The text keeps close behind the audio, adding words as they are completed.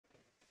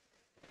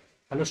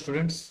Hello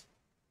students.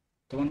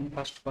 तुम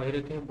first कही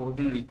रखे बहुत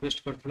दिन रिक्वेस्ट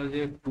करथिला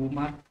जे 2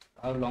 मार्क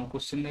और लॉन्ग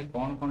क्वेश्चन में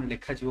कौन कौन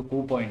लिखा जीव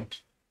को पॉइंट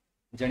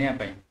जानिया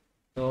पाई।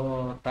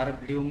 तो तार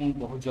वीडियो मु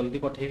बहुत जल्दी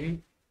पठेबी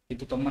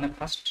किंतु तुम माने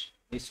फर्स्ट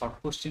ये शॉर्ट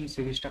क्वेश्चन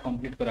सीरीज टा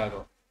कंप्लीट करा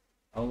गो।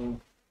 और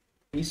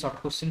ये शॉर्ट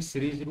क्वेश्चन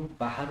सीरीज रु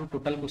बाहर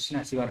टोटल क्वेश्चन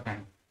आसीबार काहे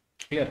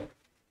क्लियर।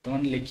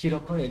 तुम लिखि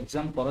रख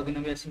एग्जाम पर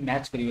दिन भी आसी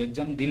मैच करियो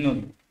एग्जाम दिन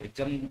भी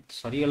एग्जाम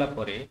सरी गला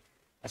परे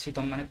आसी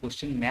तुम माने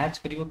क्वेश्चन मैच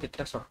करियो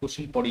केतरा शॉर्ट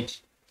क्वेश्चन पड़ी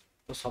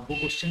तो सब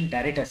क्वेश्चन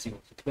डायरेक्ट आसीबो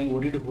से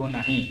ओरिड हुआ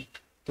नहीं।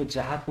 तो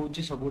जहाँ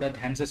कहूँ सब गुड़ा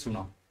ध्यान से शुण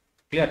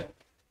क्लियर।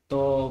 तो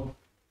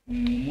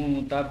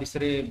मुझे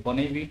विषय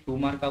बनईबी 2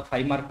 मार्क और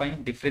 5 मार्क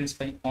डिफरेन्स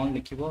कौन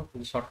लिख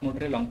सर्ट नोट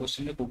रे लॉन्ग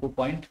क्वेश्चन में को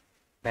पॉइंट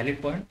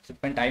वैलिड पॉइंट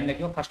से टाइम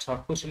लगे फास्ट सर्ट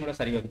क्वेश्चन गुड़ा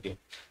सारे दियो।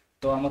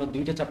 तो आमर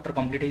 2टा चैप्टर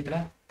कंप्लीट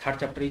होता third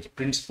chapter is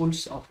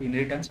principles of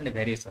inheritance and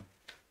variation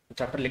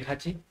chapter लिखा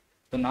छी।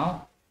 तो नाउ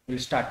विल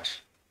स्टार्ट।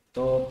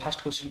 तो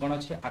फर्स्ट क्वेश्चन कौन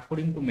अच्छे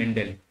according to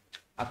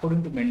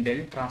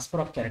Mendel transfer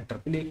of character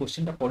पे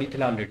क्वेश्चन टा पड़ी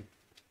थला already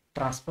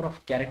transfer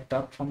of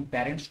character from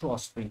parents to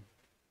offspring.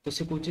 तो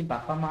से कहूँ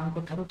बापा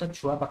माँ ठारू ता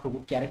छुआ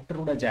पाखक कैरेक्टर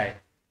गुड़ा जाए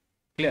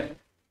क्लियर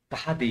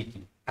ताहा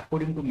देकी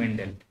अकॉर्डिंग टू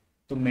मेंडेल।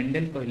 तो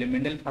मेंडेल कहले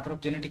मेंडेल फादर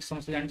ऑफ जेनेटिक्स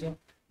समस्त जान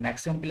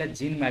मैक्सिमम पिला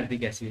जीन मार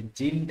देके आसबे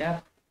जीन टा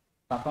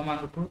बापा माँ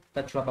ठारू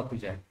ता छुआ पाखक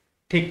जाए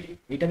ठीक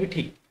यहाँ भी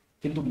ठीक।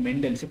 किंतु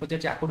मेंडेल से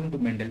पचार अकॉर्डिंग टू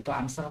मेंडेल तो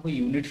आंसर हम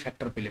यूनिट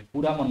फैक्टर पे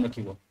पूरा मन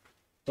रखिबो।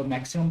 तो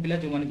मैक्सिमम पिला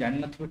जो मैंने जान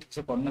नथिबे ठीक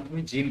से पढ़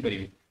नथिबे जीन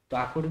करिवे। तो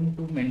according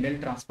to Mendel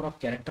transfer of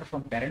character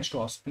from parents to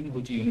offspring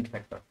होची यूनिट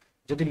फैक्टर।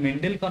 जदि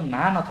मेंडेल का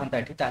ना न था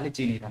एठी ताले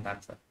जीन ही था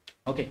आंसर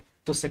ओके।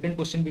 तो सेकंड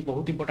क्वेश्चन भी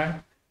बहुत important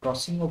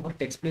crossing over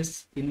takes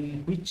place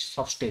in which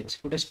सब स्टेज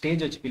गोटे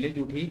स्टेज अछि पिले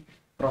जोठी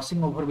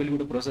क्रॉसिंग ओवर बेली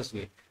गोटे प्रोसेस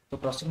हुए। तो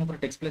crossing over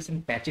takes place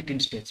in पैचिटिन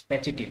stage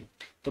पैचिटिन।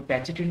 तो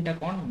पैचिटिन टा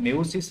कोन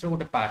मेयोसिस रो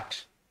गोटे पार्ट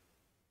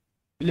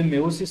पिले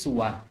मेयोसिस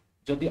 1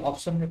 जदि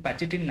ऑप्शन में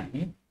पैचिटिन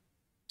नहीं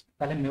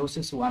ताले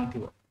मेयोसिस 1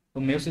 थिबो। तो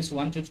मेयोसिस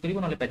 1 चूज करिवो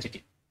नले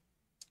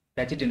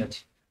पैचिटिन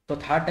अच्छी। तो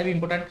थर्ड टा भी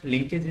important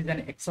linkage is an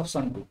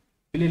exception to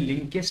पिले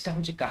लिंकेज टा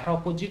होची कहार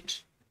अपोजिट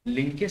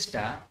लिंकेज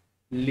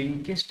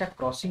टा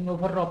क्रॉसिंग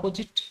ओवर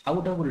अपोजिट आ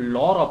गोटे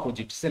लॉर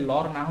अपोजिट से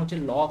लॉर ना होची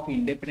लॉ ऑफ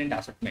इंडिपेंडेंट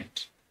असेटमेंट।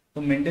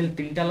 तो मेंडेल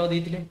 3टा लॉ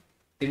देथिले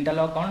 3टा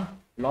लॉ कौन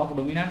law of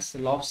dominance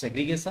law of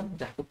segregation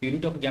जहाँ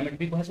प्यूरिटी ऑफ गैमेट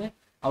भी कह जाए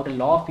आ गोटे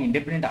लॉ ऑफ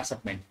इंडिपेंडेंट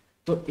असेटमेंट।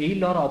 तो यही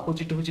लॉर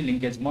अपोजिट होची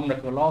लिंकेज मन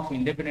रखियो लॉ ऑफ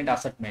इंडिपेंडेंट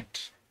असेटमेंट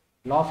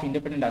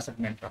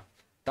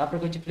तापर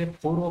कहि पिले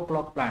 4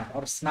 o'clock प्लांट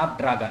और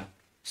स्नैपड्रैगन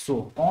शो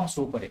कौन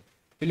शो करे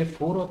पिले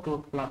 4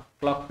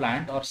 o'clock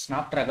प्लांट और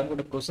स्नैपड्रैगन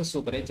गोटे प्रोसेस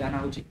शो करे जाना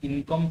होची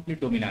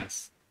इनकम्प्लीट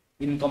डोमिनेंस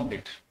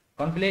इनकम्प्लीट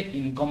कौन पिले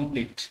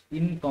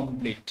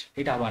इनकम्प्लीट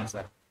एटा हो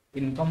आंसर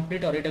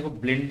इनकम्प्लीट और एटा को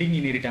ब्लेंडिंग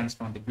इनहेरिटेंस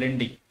कहते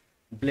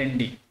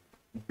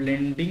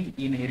ब्लेंडिंग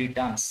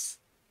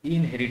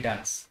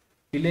इनहेरिटेंस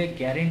पिले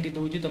गारंटी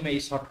दउची तमे ए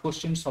शॉर्ट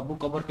क्वेश्चन सब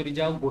कवर करि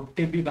जाओ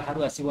गोटे भी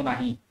बाहर आसीबो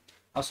नाही।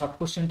 आ शॉर्ट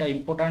क्वेश्चन टा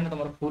इंपोर्टेंट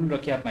तुम फुल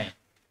रखिया पाई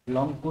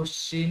लॉन्ग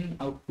क्वेश्चन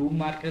आउ 2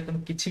 मार्क रे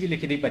तुम किछि भी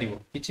लिखि दे परिबो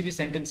किछि भी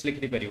सेंटेंस लिखि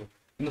दे परिबो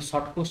किंतु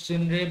शॉर्ट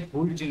क्वेश्चन रे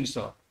भूल जिंस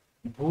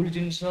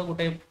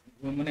गोटे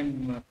माने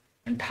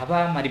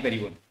ढाबा मारी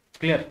परिबो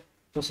क्लियर।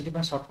 तो सेति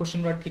पा शॉर्ट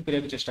क्वेश्चन रा ठीक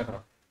करिया चेष्टा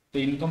करो। तो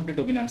इनकम्प्लीट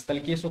डोमिनेंस ताले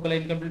के शो कला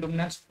incomplete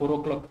dominance 4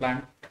 o'clock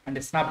plant and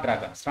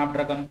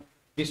Snapdragon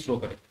भी शो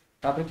करे।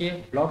 तापर के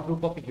blood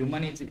group of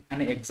human is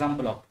an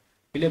example of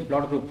पिले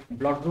ब्लड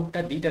ग्रुप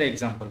टा दीटा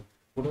एग्जांपल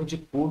गोटे हूँ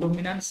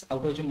कोडोमिनेंस आ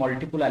गोटे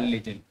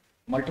हूँ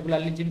मल्टीपल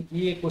एलिजिम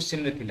ये क्वेश्चन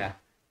रे थिला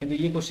किंतु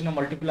ये क्वेश्चन में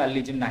मल्टीपल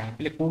एलिजिम नाही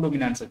पिले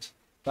कोडोमिनेंस अछि।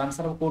 तो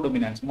आंसर ऑफ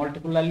कोडोमिनेंस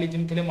मल्टीपल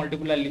एलिजिम थिले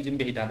मल्टीपल एलिजिम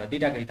भी हिता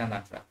दीटा कहिता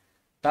आंसर।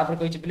 तापर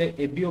कहि पिले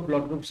ABO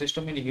blood group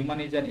system in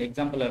human is an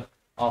example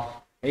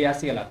of ए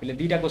आसी गला पिले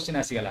दीटा क्वेश्चन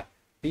आसी गला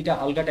दीटा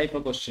अलग टाइप रो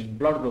क्वेश्चन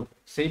ब्लड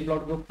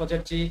ग्रुप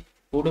पचरची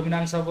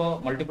कोडोमिनेंस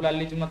हबो मल्टीपल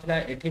एलिजिम नथला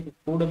एठी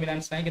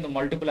कोडोमिनेंस नाही किंतु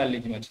मल्टीपल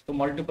एलिजिम अछि। तो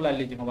मल्टीपल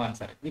एलिजिम हबो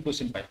आंसर ये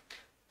क्वेश्चन पाइ।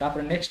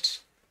 तापर नेक्स्ट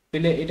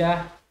पिले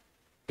एटा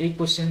ए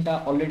क्वेश्चन टा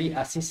ऑलरेडी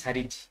आसी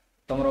सारी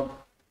तमरो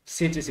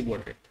CHSE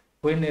बोर्ड रे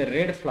when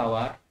red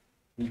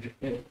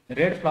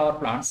flower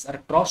plants are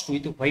crossed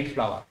with white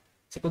flower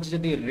से कुछ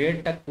जदी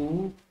रेड टा को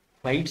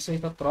व्हाइट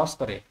सहित क्रॉस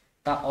करे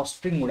ता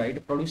offspring गुडा it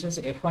produces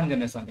F1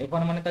 generation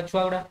F1 माने ता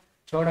छुआ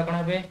गुडा कोन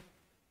हेबे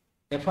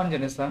F1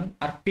 generation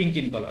are pink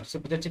in colour से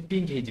पछे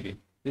पिंक हे जिवे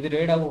जदी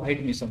रेड आ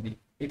व्हाइट मिसंदी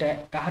एटा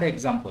काहर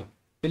एग्जांपल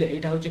पिले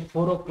एटा होचे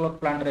 4 o'clock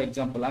प्लांट रे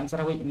एग्जांपल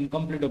आंसर हो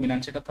इनकम्प्लीट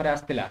डोमिनेंस एटा थरे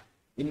आस्तिला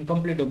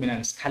इनकम्प्लीट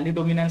डोमिनेंस खाली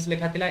डोमिनेंस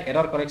लिखा थिला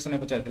एरर करेक्शन में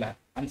पचार थिला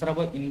आंसर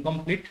हो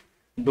इनकम्प्लीट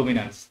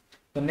डोमिनेंस।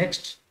 तो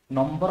next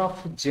number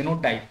of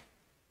genotype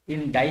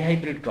in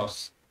dihybrid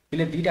cross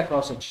पिले दीटा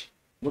क्रॉस अछि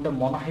गोटे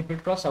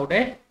मोनोहाइब्रिड क्रॉस आ गोटे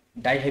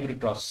dihybrid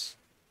cross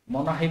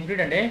monohybrid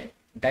and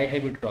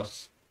dihybrid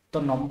cross. तो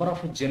नंबर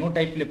ऑफ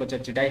जेनोटाइप ले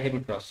पचार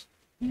डाइहाइब्रिड क्रॉस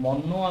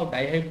मोनो और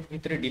डाइहाइब्रिड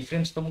भितर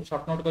डिफरेंस तो मु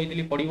शॉर्ट नोट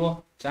कहितली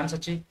पडिबो चांस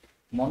अछि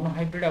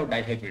मोनोहाइब्रिड और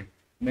डाइहाइब्रिड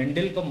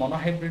मेंडेल को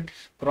मोनोहाइब्रिड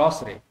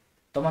क्रॉस रे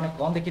तो माने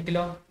कौन देखी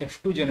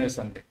F2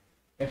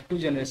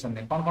 जनरेशन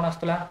रे कौन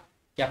आस्तला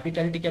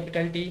capital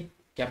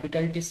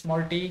T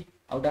small T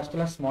out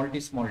आस्तला small T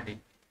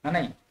ना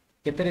नहीं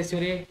केते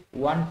रेशियो रे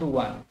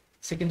 1:1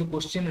 से किंतु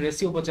क्वेश्चन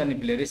रेशियो पचारनी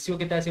पिले रेशियो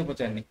केते आसी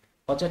पचारनी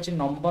पचारची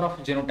नंबर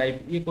ऑफ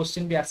जेनोटाइप ये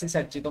क्वेश्चन भी आसी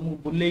सारची तुमको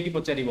बुलेई की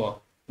पचारिबो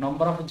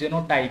नंबर ऑफ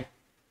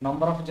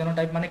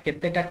जेनोटाइप माने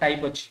केतेटा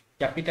टाइप अछि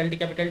कैपिटल टी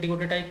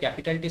गोटे टाइप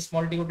कैपिटल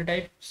टी गोटे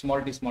टाइप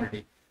स्मॉल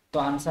टी तो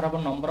आंसर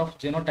हम number of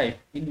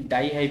genotype in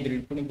die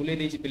hybrid पुनी बुले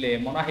देछि पिले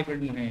मोनो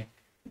हाइब्रिड नुहे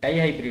डाई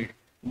हाइब्रिड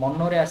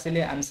मोनो रे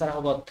आसिले आंसर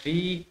हम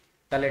 3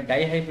 ताले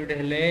डाई हाइब्रिड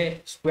हेले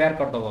स्क्वायर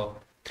कर दबो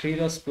 3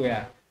 रो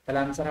स्क्वायर ताले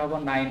आंसर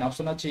हम 9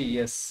 ऑप्शन अछि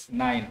यस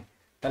 9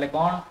 ताले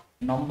कोन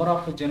नंबर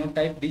ऑफ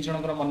जेनोटाइप दी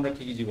जनकर मन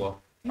रखि कि जीवो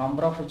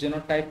नंबर ऑफ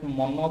जेनोटाइप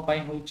मोनो पई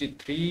होची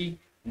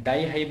 3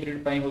 डाई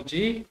हाइब्रिड पई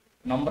होची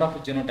number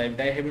of genotype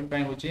die hybrid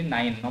पई होची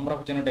 9 नंबर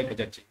ऑफ जेनोटाइप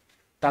पचारची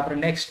तापर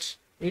नेक्स्ट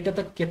एटा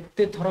तो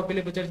केते थरो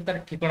पिले पचारची तार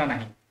ठिकाना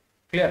नाही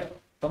क्लियर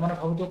तो माने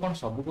भाबु कोन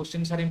सब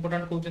क्वेश्चन सार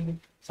इंपोर्टेंट कहउचंदी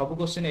सब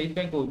क्वेश्चन एई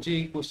पई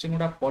कहउची क्वेश्चन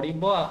गुडा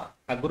पढिबो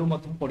आगरु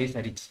मथु पढि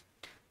सारिची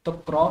तो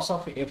क्रॉस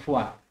ऑफ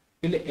F1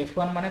 पिले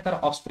F1 माने तार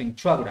ऑफस्प्रिंग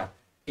छुआ गुडा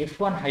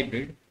F1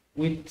 hybrid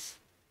with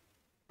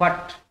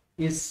what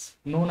is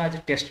known as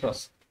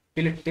टेस्ट्रस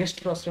पिले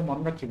टेस्ट्रस रे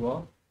मन रखिबो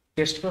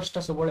टेस्ट्रस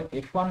ता सबले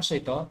F1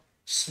 सहित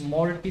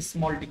स्मॉल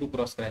टी को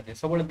क्रॉस करा जाय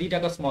सबले दीटा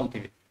का स्मॉल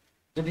थिबे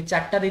जदि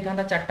चारटा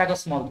देथांता चारटा का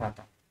स्मॉल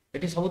थांता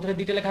एटी सबुथरे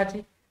दीटा लेखा अछि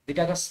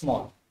दीटा का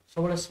स्मॉल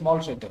सबले स्मॉल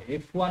सहित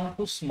F1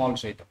 को स्मॉल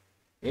सहित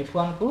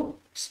F1 को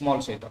स्मॉल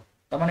सहित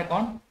त माने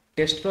कोन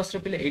टेस्ट्रस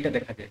रे पिले एटा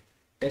देखा जाय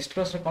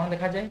टेस्ट्रस रे कोन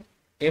देखा जाय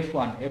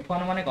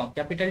F1 माने कोन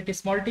कैपिटल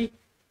टी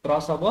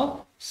क्रॉस हबो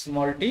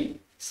स्मॉल टी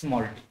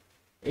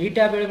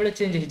एटा बेले बेले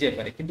चेंज हो जाय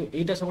पारे किंतु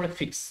एटा सबले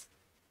fix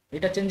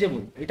Etah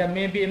changeable Etah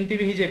may be MT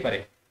भी हो जाय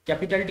पारे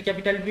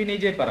कैपिटल भी नहीं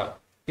जाय पारा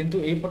किंतु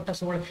ए पट्टा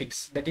सबले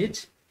fix that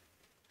is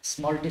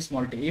small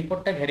T A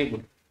पट्टा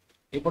वेरिएबल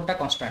ए पट्टा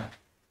कांस्टेंट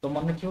तो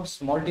मन रखियो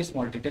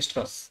स्मॉल टी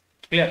टेस्ट्रस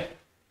क्लियर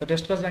तो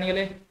टेस्ट्रस जानि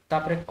गेले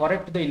तापर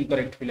करेक्ट द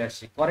इनकरेक्ट पिला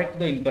अछि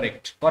करेक्ट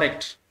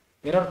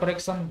एरर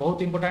करेक्शन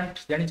बहुत इंपोर्टेंट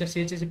जानि छ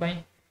CHSE पई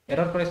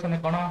एरर करेक्शन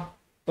कोन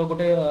तो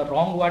गोटे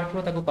रॉन्ग वर्ड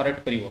थो ताको करेक्ट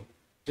करिवो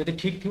जदि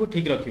ठीक थिवो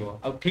ठीक रखिवो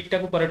आ ठीक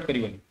टाको करेक्ट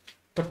करिवोनी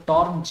तो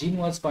term gene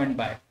was coined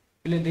bye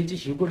पिले देछि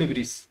ह्यूगो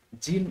डेब्रिस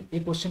जीन ए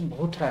क्वेश्चन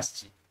बहुत रास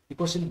छी ए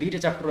क्वेश्चन दीटा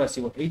चैप्टर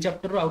आसीबो ए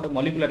चैप्टर रो आउट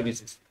मॉलिक्यूलर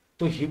बेसिस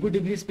तो ह्यूगो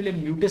डेब्रिस पिले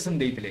म्यूटेशन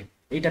देइतले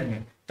एटा नुहे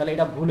ताले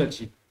एटा भूल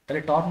अछि ताले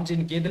टर्म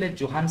जीन के देले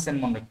जोहानसेन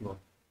मन रखिबो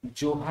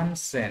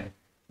जोहानसेन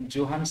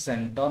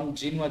term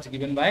gene was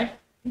given by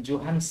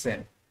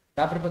जोहानसेन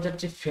तापर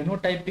पचारछि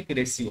फेनोटाइपिक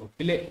रेशियो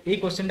पिले ए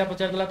क्वेश्चनटा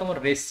पचार दला तमर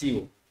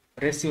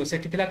रेशियो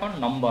सेठी थिला कोन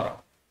number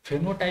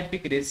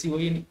phenotypic ratio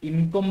in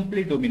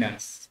incomplete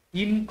dominance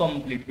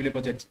incomplete पिले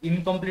पचारछि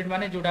इनकम्प्लीट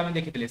माने जोटा हम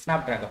देखिथिले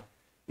स्नैपड्रैगन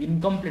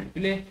इनकम्प्लीट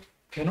पिले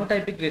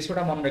फेनोटाइपिक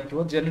रेशियोटा मन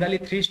रखिबो जनरली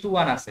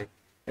 3:1 आसे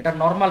एटा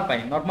नॉर्मल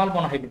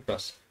मोनो हाइब्रिड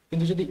क्रॉस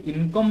किंतु जदि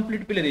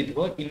इनकम्प्लीट पिले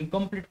देथिबो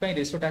इनकम्प्लीट पई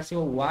रेशियोटा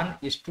आसीबो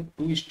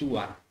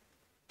 1:2:1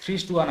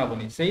 3:1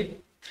 आबोनी सेही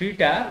 3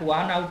 टा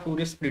 1 आउ 2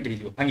 रे स्प्लिट हे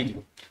जिवो भांगी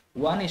जिवो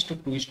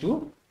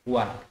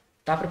 1:2:1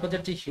 तापर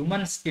पचारछि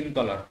human skin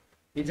colour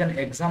is an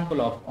example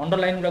of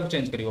underline गुडा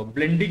change करिवो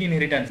blending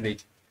inheritance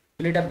देछि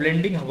पिले एटा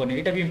ब्लेंडिंग हबोनी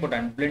एटा भी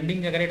इंपोर्टेंट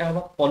ब्लेंडिंग जगह एटा हबो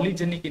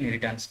पॉलीजेनिक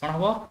इनहेरिटेंस कोन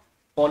हबो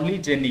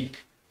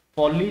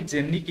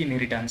पॉलीजेनिक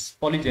इनहेरिटेंस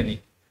पॉलीजेनिक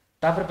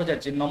तापर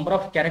पचारछि number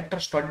of character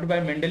studied by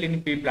Mendel in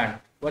P plant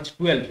was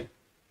 12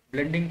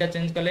 blending टा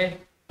चेंज कले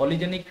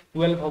polygenic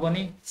 12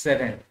 हबोनी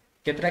 7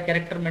 केतरा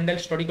character Mendel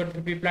study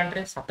करथि पी प्लांट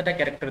रे 7 टा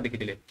कैरेक्टर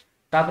देखिदिले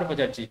तापर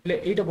पचारछि पिले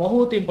एटा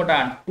बहुत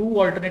important to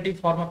alternative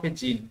form of A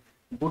gene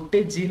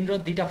गोटे जीन रो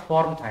दीटा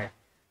फॉर्म थाए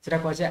सेटा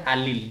कहै छै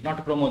allele not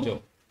chromosome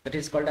that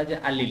is called as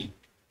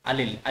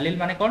allele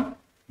माने कोन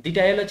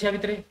दीटा एल अछि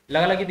भितरे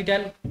लगा दीटा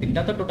एल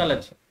तीनटा तो टोटल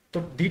अछि तो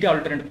दीटा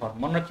अल्टरनेट फॉर्म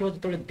मन रखियो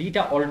जतले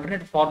दीटा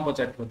अल्टरनेट फॉर्म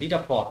पचारथो दीटा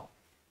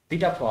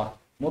फॉर्म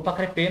मो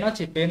पाखरे पेन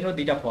अछि पेन रो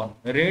दीटा फॉर्म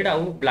रेड आउ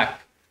ब्लैक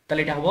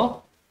तले एटा हबो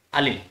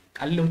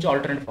एलील होछि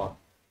अल्टरनेट फॉर्म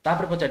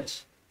तापर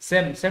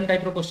पचारछि सेम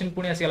टाइप रो क्वेश्चन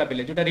पुनी आसी गला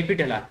पिले जोटा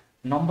रिपीट हला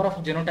number of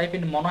genotype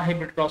in mono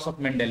hybrid cross of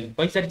Mendel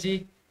कहि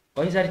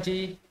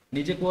सारछि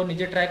निजे को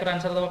निजे ट्राई कर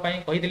आंसर दबा पई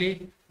कहि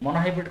दिली मोनो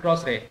हाइब्रिड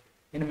क्रॉस रे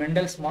इन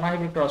Mendel's mono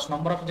hybrid cross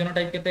number of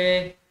genotype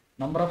केते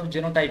number of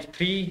genotype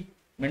 3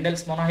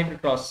 Mendel's mono hybrid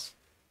cross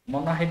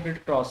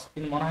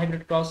in mono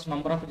hybrid cross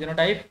number of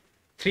genotype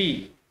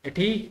 3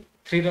 एठी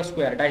 3 रो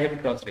स्क्वायर डाई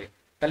हाइब्रिड क्रॉस रे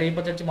ताले ए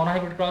पचारछि mono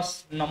hybrid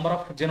cross number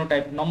of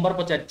genotype number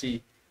पचारछि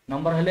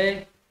number हेले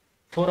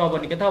 4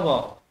 हबनी केता हबो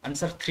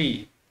answer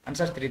 3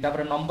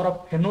 तापर number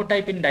of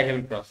phenotype in die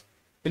hybrid cross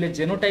पिले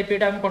genotype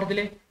एटा हम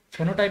पढिले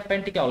phenotype पे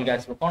टिके अलगा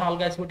आसीबो कोन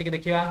अलगा आसीबो टिके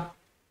देखिबा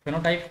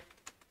फेनोटाइप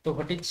तो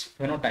व्हाट इज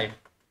फेनोटाइप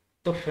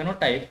तो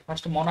फेनोटाइप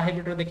फर्स्ट मोनो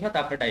हाइब्रिड रो देखिबा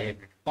तापर die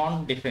hybrid cone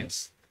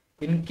difference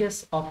in case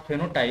of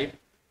phenotype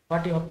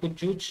what you have to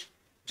choose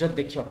जब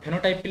देखियो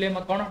फेनोटाइप पिले म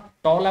कोन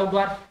टॉल आउ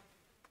dwarf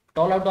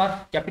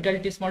capital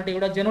T small T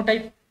एडा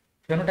जेनोटाइप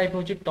फेनोटाइप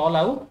होची टॉल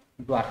आउ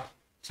ड्वार्फ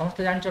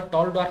समस्त जानछो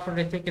टॉल ड्वार्फ रो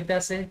रेशियो केते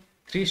आसे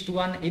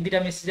 3:1 ए दिटा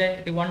मिस जाय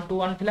एटी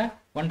 1:1 थिला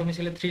 1 टू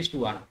मिसले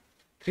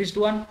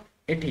 3:1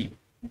 एठी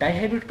डाई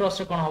हाइब्रिड क्रॉस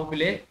रे कोन हो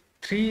पिले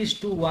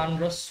 3:1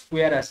 रो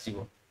स्क्वायर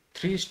आसीबो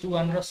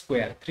 3:1 रो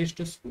स्क्वायर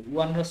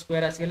 3:1 रो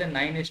स्क्वायर आसी गेले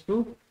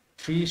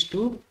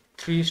 9:3:3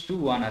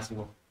 3:1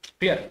 आसीबो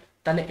क्लियर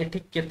ताले एठी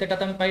केतेटा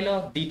तुम पाइलो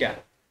दीटा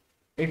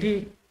एठी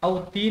आउ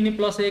 3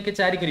 + 1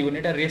 4 करिवोनी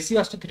एटा रेशियो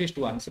आछ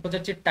 3:1 से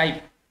पचाची type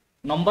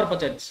number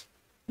पचाची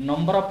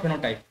number of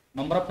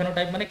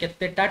phenotype माने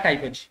केतेटा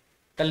टाइप अछि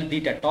ताले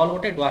दीटा टॉल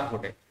गोटे ड्वार्फ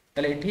गोटे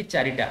ताले एठी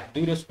चारिटा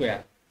 2 रो स्क्वायर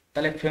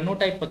ताले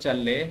फेनोटाइप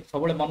पचारले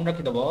सबले मन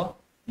रखि दबो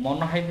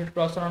mono hybrid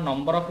cross row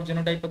number of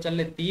genotype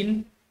पचारले 3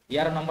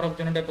 यार number of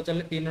genotype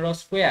पचारले 3 row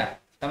square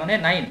ता माने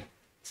 9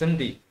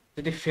 सेमती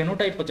यदि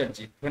फेनोटाइप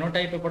पचारची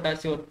फेनोटाइप एपटा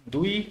आसीओ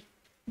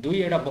 2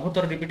 एटा बहुत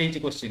थोर रिपीट हेची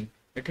क्वेश्चन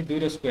एठी 2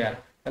 रो स्क्वायर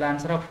ताले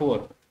आंसर 4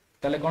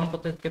 ताले कोन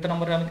केते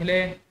नंबर रे हम थिले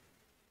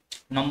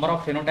number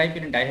of phenotype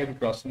in dihybrid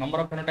cross number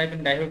of phenotype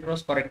in dihybrid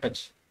cross correct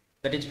अछि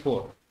that is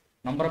 4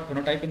 number of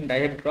phenotype in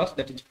dihybrid cross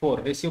that is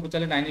 4 ratio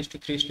पचाले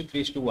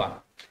 9:3:3:1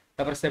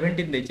 तापर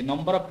 17 देछि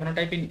number of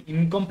phenotype in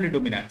incomplete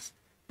dominance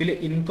पिले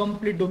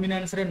incomplete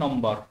dominance रे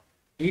number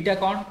एटा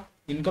कोन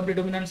incomplete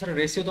dominance रे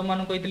ratio तो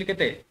मान कहितली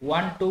केते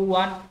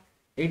 1:1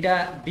 एटा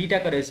दीटा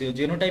का रेशियो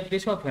जीनोटाइप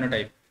रेशियो और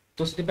फेनोटाइप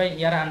तो सेति पय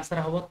यार आंसर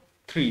हबो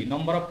 3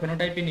 number of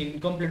phenotype in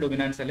incomplete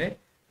dominance ले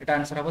एटा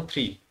आंसर हबो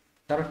 3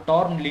 तार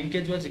term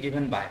linkage was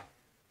given by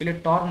पिले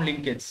टर्म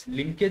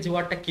लिंकेज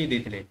वर्ड टा के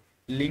देथिले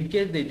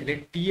लिंकेज देथिले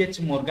टीएच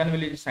मॉर्गन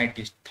वाली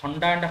साइंटिस्ट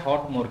थंडा and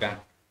hot Morgan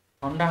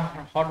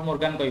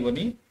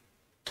कहबोनी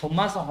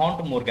Thomas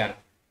Hunt Morgan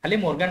खाली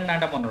मॉर्गन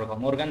नाटा मन रख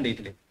मॉर्गन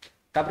देथिले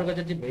तापर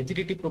कहै जे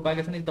vegetative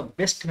propagation is the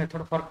best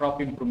method for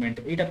crop improvement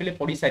एटा पिले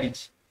पढी सारी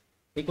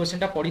ए क्वेश्चन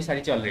टा पढी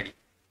सारी ऑलरेडी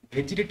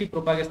वेजिटेटिव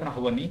प्रोपागेशन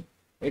होबनी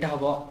एटा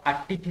हबो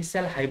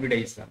artificial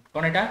hybridisation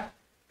cone Etah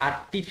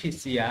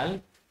artificial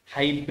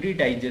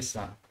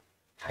hybridisation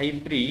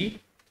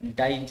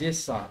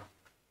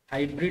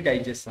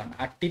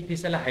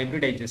artificial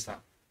hybridisation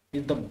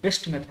is the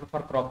best method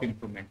for crop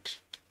improvement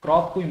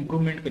crop को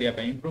इंप्रूवमेंट करिया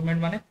पे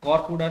इंप्रूवमेंट माने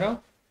क्रॉप गुडार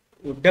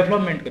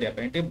डेवलपमेंट करिया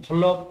पे ते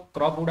भलो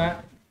क्रॉप गुडा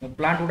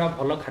प्लांट गुडा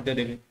भलो खाद्य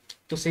देबे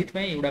तो सेति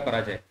पय एडा करा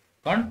जाय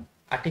कोन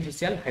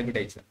आर्टिफिशियल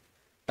हाइब्रिडाइजेशन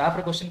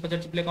तापर question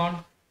Pachar Chiple cone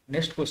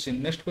next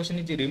question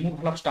is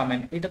removal of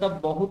stamen एटा तो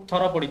बहुत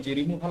थरा पड़ी छि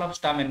removal of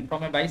stamen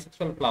from A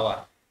bisexual flower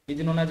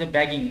is known as a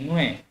bagging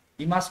नुहे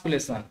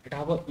इमास्कुलेशन एटा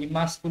हबो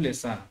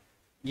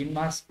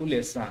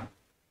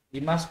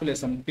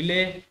इमास्कुलेशन पिले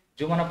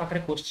जो माना पाखरे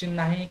क्वेश्चन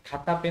नाही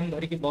खाता पेन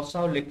धरि के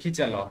बसाओ लिखि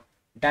चलो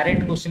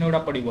डायरेक्ट क्वेश्चन एडा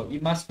पड़िबो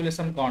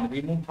emasculation cone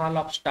removal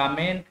of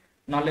stamen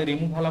नले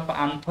रिमूवल ऑफ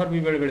आंथर भी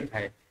बेले बेले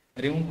थाए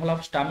रिमूवल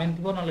ऑफ स्टामेन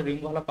थिबो नले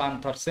removal of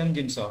आंथर same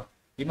jeans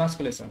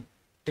emasculation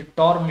ते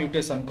टर्म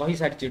म्यूटेशन कहि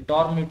सारछि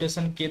टर्म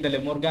म्यूटेशन के देले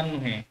मॉर्गन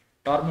नुहे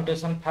टर्म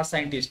म्यूटेशन फर्स्ट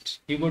साइंटिस्ट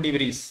ह्यूगो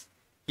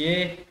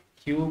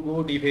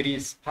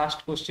डिवेरिस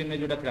फर्स्ट क्वेश्चन में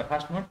जोटा था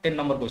फर्स्ट नोट 10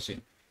 नंबर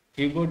क्वेश्चन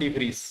ह्यूगो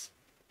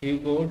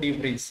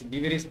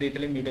डिवेरिस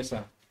देतले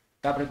म्यूटेशन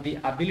तापर the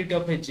ability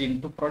of A gene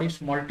to produce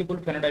multiple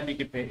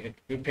phenotypic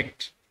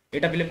effect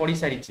एटा पिले पढी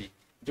सारिछि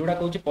जोड़ा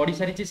कहूँ पढ़ी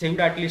सारी से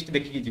एटलिस्ट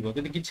देखिकी जीव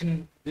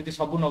जदि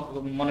सब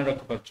मन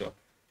रख पार्छ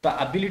तो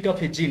ability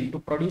of A gene to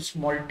produce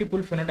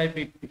multiple phenotype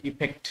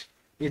effect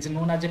is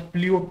known as a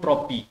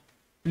pleiotropy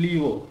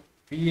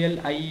pleiotropy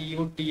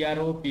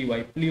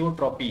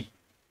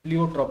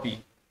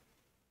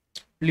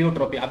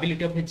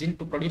ability of A gene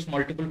to produce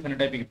multiple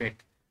phenotypic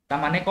effect ता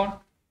माने कोन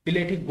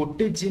पिले एठी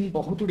गोटे जीन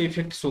बहुत गुड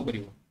इफेक्ट शो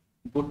करिवो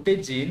गोटे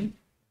जीन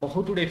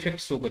बहुत गुड इफेक्ट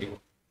शो करिवो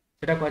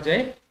सेटा कह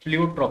जाय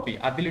pleiotropy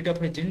ability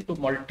of A gene to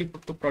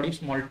produce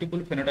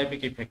multiple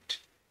phenotypic effect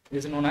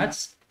is known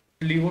as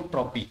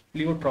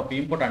pleiotropy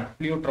important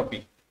pleiotropy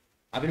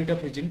ability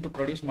of A gene to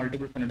produce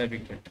multiple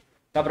phenotypic effect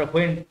तापर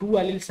when to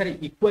alleles are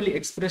equally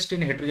expressed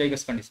in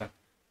heterozygous condition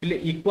पिले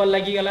equal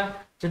लागि गला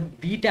जब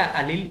दीटा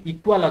allele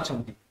equal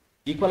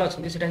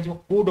अछंती सेटा जो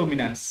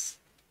codominance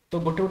तो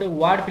गोटे गोटे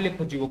वर्ड पिले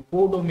खोजिबो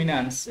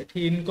कोडोमिनेंस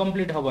एठी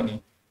इनकम्प्लीट हबनी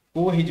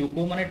को हि जो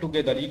को माने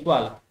टुगेदर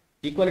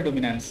इक्वल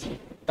डोमिनेंस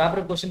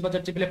तापर क्वेश्चन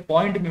पचार पिले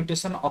point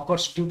mutation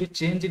occurs due to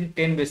change in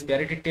 10 base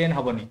pair एठी 10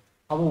 हबनी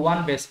हबो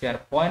 1 बेस पेयर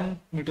पॉइंट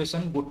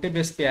म्यूटेशन गोटे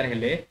बेस पेयर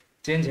हेले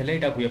चेंज हेले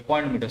एटा हुए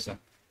पॉइंट म्यूटेशन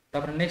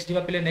तापर नेक्स्ट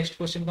दिबा पिले next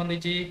question cone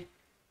दैछि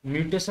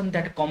mutation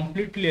that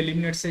completely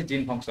eliminates A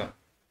gene function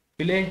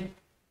पिले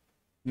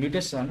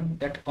mutation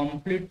that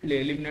completely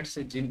eliminates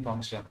A gene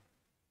function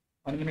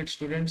 1 minute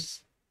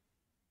students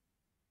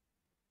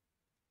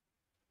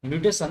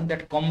mutation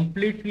that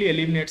completely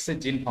eliminates A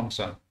gene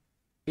function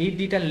ए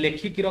दीटा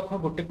लेखिकी रख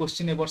गोटे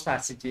question ए वर्ष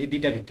आसी ए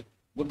दीटा भितर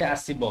गोटे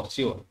आसीबो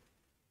sure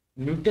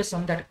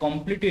mutation that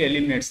completely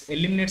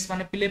eliminates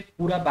माने पिले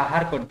पूरा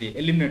बाहर कर दिए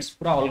एलिमिनेट्स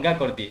पूरा अलगा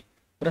कर दिए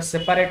पूरा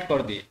सेपरेट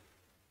कर दिए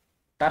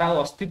तारा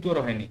अस्तित्व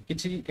रहेनी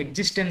किछि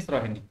एक्जिस्टेंस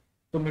रहेनी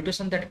तो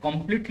mutation that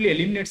completely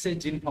eliminates A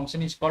gene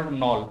function is called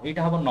नल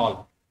एटा हबो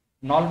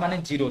नल माने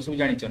जीरो सब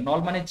जानिछ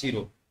नल माने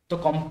जीरो तो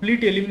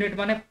कंप्लीट एलिमिनेट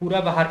माने पूरा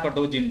बाहर कर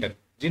दो जीन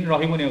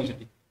रहिबोनी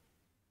औसति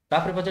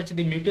तापर पछा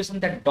छि mutation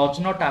that does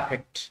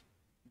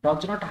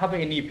not have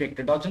any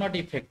effect does not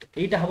effect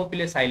एटा हबो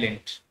पिले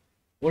साइलेंट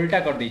उल्टा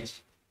कर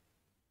दैछि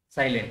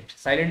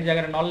साइलेंट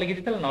जगह नल लिखि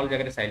दितल नल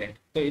जगह साइलेंट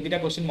तो ए दुटा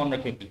क्वेश्चन मन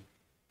रखियो पिले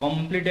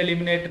complete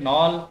eliminate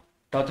null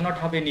does not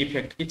have any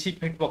effect किछि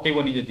इफेक्ट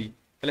पकेबोनी जदी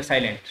तले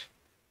साइलेंट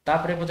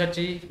तापर पछा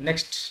छि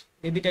नेक्स्ट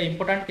ए दुटा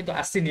इंपोर्टेंट किंतु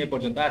आसीनी ए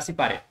पर्यंत आसी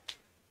पारे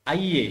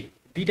आईए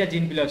दुटा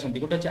जीन पिला अछंती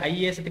गोटे अछि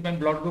आईए सेति पे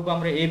ब्लड ग्रुप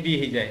हमरे ए बी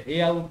हो जाए ए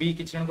आ बी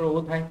किछ जन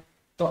ओ थाए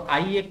तो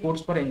आईए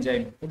कोड्स फॉर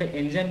एंजाइम गोटे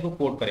एंजाइम को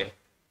कोड करे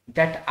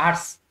that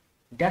adds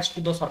dash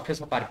to the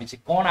surface of RBC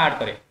cone add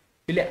करे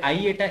पिले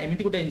आईए टा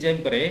एमिति गोटे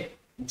एंजाइम करे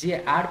जे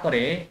ऐड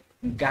करे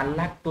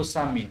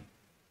गैलाक्टोसामिन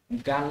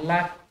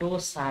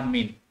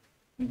गैलाक्टोसामिन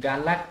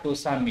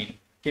गैलाक्टोसामिन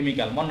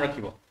केमिकल मन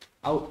रखिबो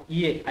आ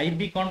ये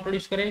आईबी कोन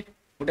प्रोड्यूस करे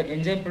गोटे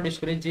एंजाइम प्रोड्यूस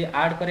करे जे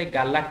ऐड करे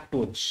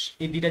गैलाक्टोज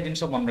ए दुटा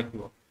जिंस मन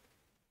रखिबो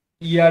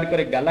ये ऐड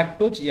करे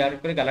गैलाक्टोज ये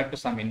ऐड करे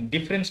गैलाक्टोसामिन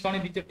डिफरेंस कोन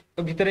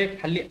भितरे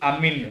खाली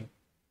अमीन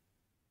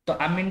तो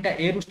अमीन टा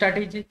ए रु स्टार्ट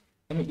हेची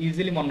तुम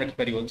इजीली मन रखि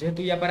परिबो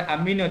जेहेतु या पर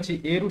अमीन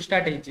अछि ए रु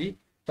स्टार्ट हेची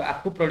तो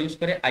आपको प्रोड्यूस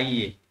करे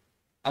आईए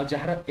आ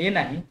जहार ए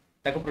नाही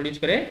ताको प्रोड्यूस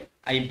करे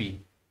आईबी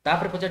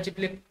तापर पचार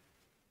Chiple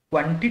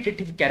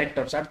quantitative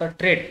characters are the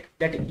trait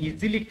that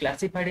easily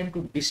classified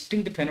into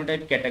distinct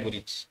phenotype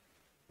categories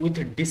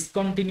with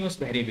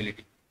discontinuous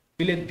variability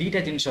पिले दीटा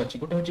जिंस अछि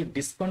गोटे होची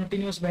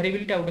डिसकंटीन्यूअस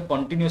वेरिएबिलिटी आ गोटे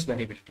कंटीन्यूअस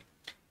वेरिएबिलिटी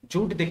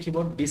जोट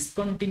देखिबो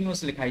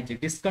डिसकंटीन्यूअस लिखा हिची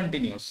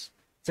discontinuous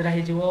Sera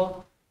हिजिवो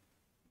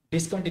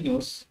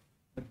discontinuous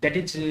that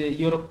is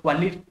your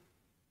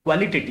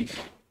qualitative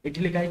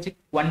एठी लिखा हिची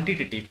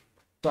क्वांटिटेटिव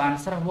तो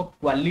आंसर हो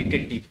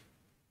क्वालिटेटिव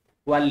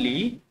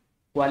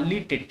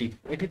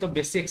क्वालिटेटिव एठी तो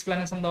बेसी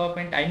एक्सप्लेनेशन दवा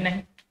पॉइंट टाइम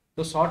नहीं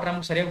तो शॉर्ट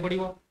राम सरिया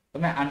पड़िबो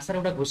तमे आंसर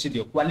उडा घोषि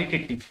दियो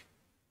क्वालिटेटिव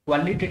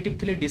क्वालिटेटिव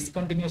थिले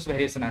discontinuous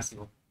variation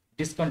आसीबो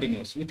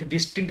discontinuous with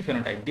distinct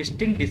phenotype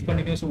distinct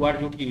discontinuous word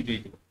जोट use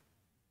होइदिबो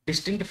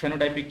distinct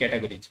phenotypic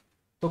categories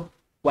तो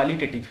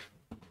क्वालिटेटिव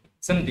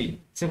समझी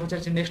से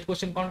पचार नेक्स्ट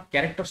क्वेश्चन कौन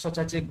कैरेक्टर सच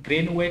आज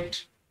ग्रेन वेट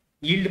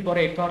यील्ड पर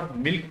एकर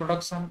मिल्क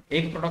प्रोडक्शन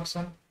एग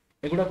प्रोडक्शन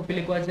एगुड़ा को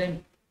पिले कहा जाए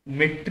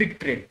मेट्रिक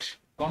ट्रेट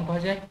कौन कहा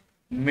जाए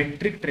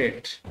मेट्रिक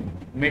ट्रेट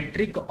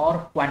मेट्रिक और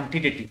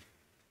क्वांटिटेटिव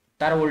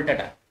तार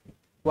उल्टाटा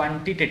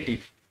क्वांटिटेटिव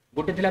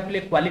गोटे थिला पिले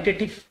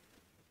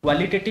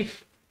क्वालिटेटिव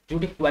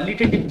जोटी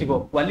क्वालिटेटिव थिबो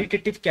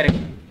qualitative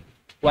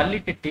character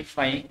qualitative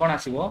phi cone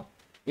आसीबो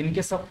in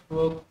case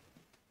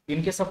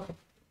of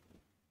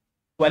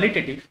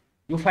qualitative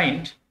you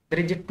find there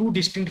is a two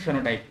distinct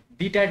phenotype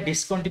dita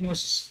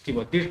discontinuous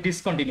thibo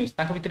discontinuous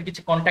ताका भीतर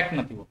किछि कांटेक्ट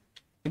नथिबो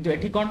किंतु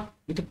एठी कोन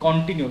विथ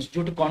कंटीन्यूअस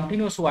जोटी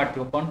कंटीन्यूअस वर्ड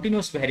थिबो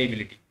continuous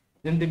variability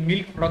then the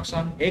milk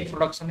production egg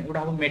production एडा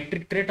हो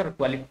metric trait और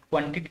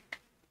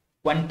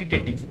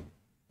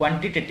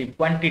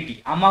quantity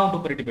amount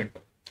ऊपर डिपेंड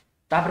कर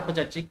तापर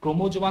पचाछि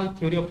क्रोमोसोमल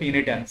थ्योरी ऑफ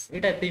इनहेरिटेंस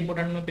एटा एते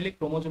इंपोर्टेंट न पिले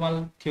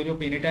chromosomal theory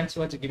of inheritance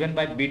was given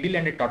by बिडिल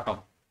and Tatum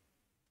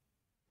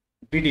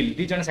बिडिल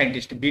दी जन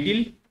scientist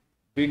बिडिल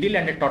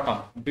and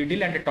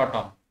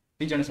Totum,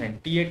 these are sign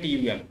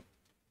TATUM,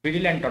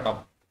 Biddle and Totum.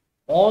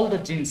 All the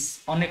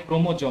genes on a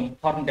chromosome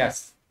form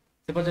dash.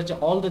 Suppose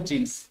all the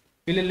genes.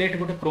 पहले late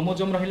गोटे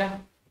chromosome रहिला,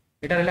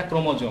 एटा रहिला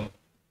chromosome.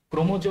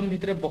 Chromosome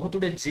भितरे बहुत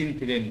गुडे gene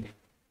थिबे एमती.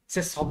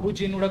 से सब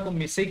जीन गुडा को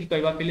मिसै कि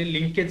कहबा पहले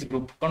लिंकेज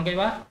ग्रुप. कोन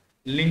कहबा?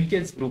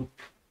 Linkage group.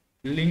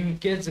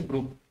 Linkage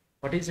group.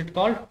 What is it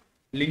called?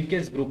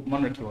 Linkage group.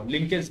 मन रखिबो.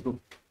 Linkage group.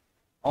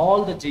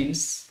 All the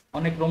genes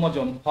on a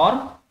chromosome form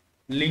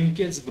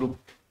linkage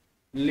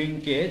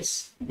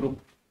group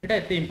এটা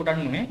এতে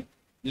ইম্পর্টেন্ট নহে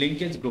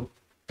linkage group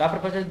তারপর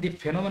পছার দি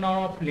phenomenon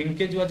of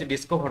linkage was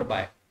discovered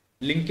by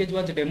linkage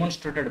was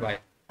demonstrated by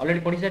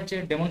already পড়ি যাচ্ছে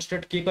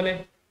demonstrate কি কলে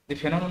the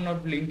phenomenon of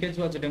linkage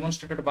was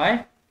demonstrated by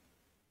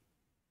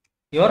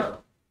your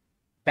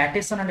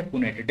Patterson and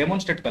Punnett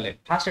demonstrate কলে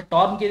first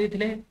term কে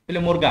দিছিলে পলে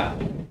মোরগান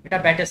এটা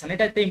Patterson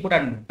এটা এতে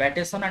ইম্পর্টেন্ট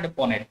Patterson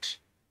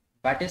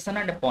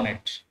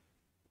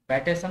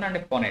and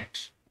Punnett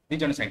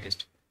দুজন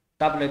সায়েন্টিস্ট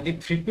তাহলে the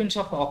frequency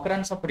of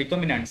occurrence of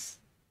recombinants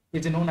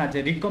is known as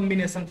a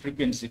recombination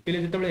frequency पहले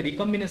जेतबे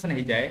recombination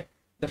हो जाए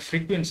the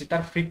frequency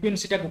तार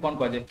frequency टा को कोन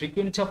कह जाए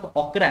frequency of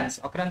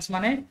occurrence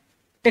माने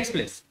takes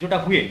place जोटा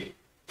हुए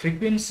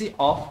frequency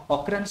of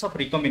occurrence of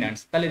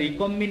recombinants ताले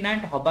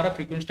recombinant हबार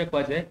frequency टा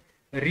कह जाए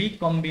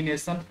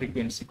recombination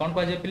frequency कोन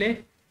कह जाए पहले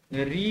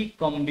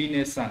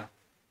recombination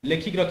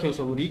लेखिक रखियो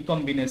सब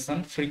recombination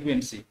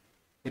frequency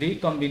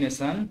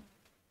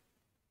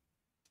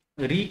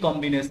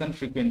recombination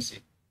frequency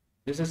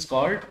this is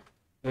called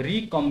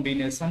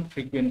recombination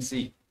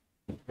frequency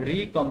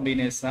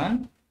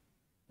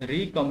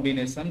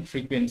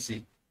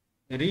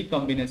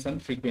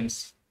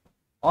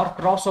और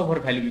क्रॉसओवर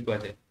वैल्यू भी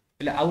कहते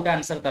पहले आउट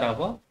आंसर तार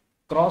हम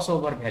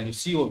crossover value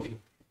COV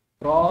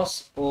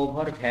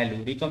crossover value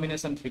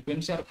recombination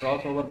frequency और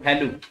crossover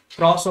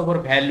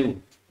value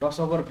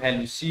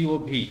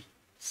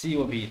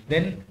COV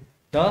then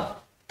the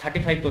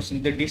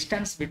 35% the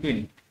distance between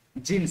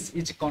genes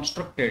is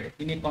constructed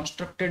in a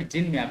constructed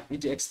gene map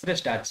is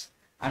expressed as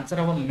answer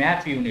of a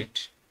map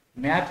unit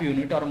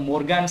or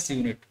Morgan's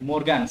unit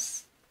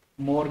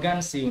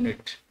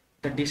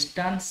the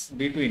distance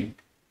between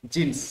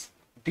genes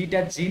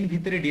dita gene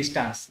bhitere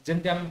distance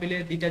जेमते हम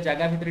पहले dita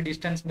जगह भीतर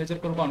distance measure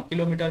करू कोन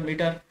kilometre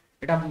metre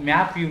एटा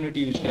map unit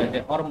use करते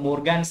और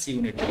Morgan's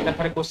unit एटा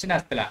थरे question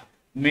आस्तला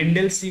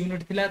Mendel's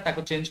unit थिला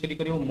ताको चेंज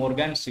करियो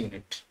Morgan's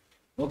unit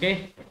okay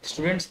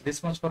students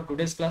this much for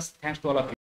today's class thanks to all of you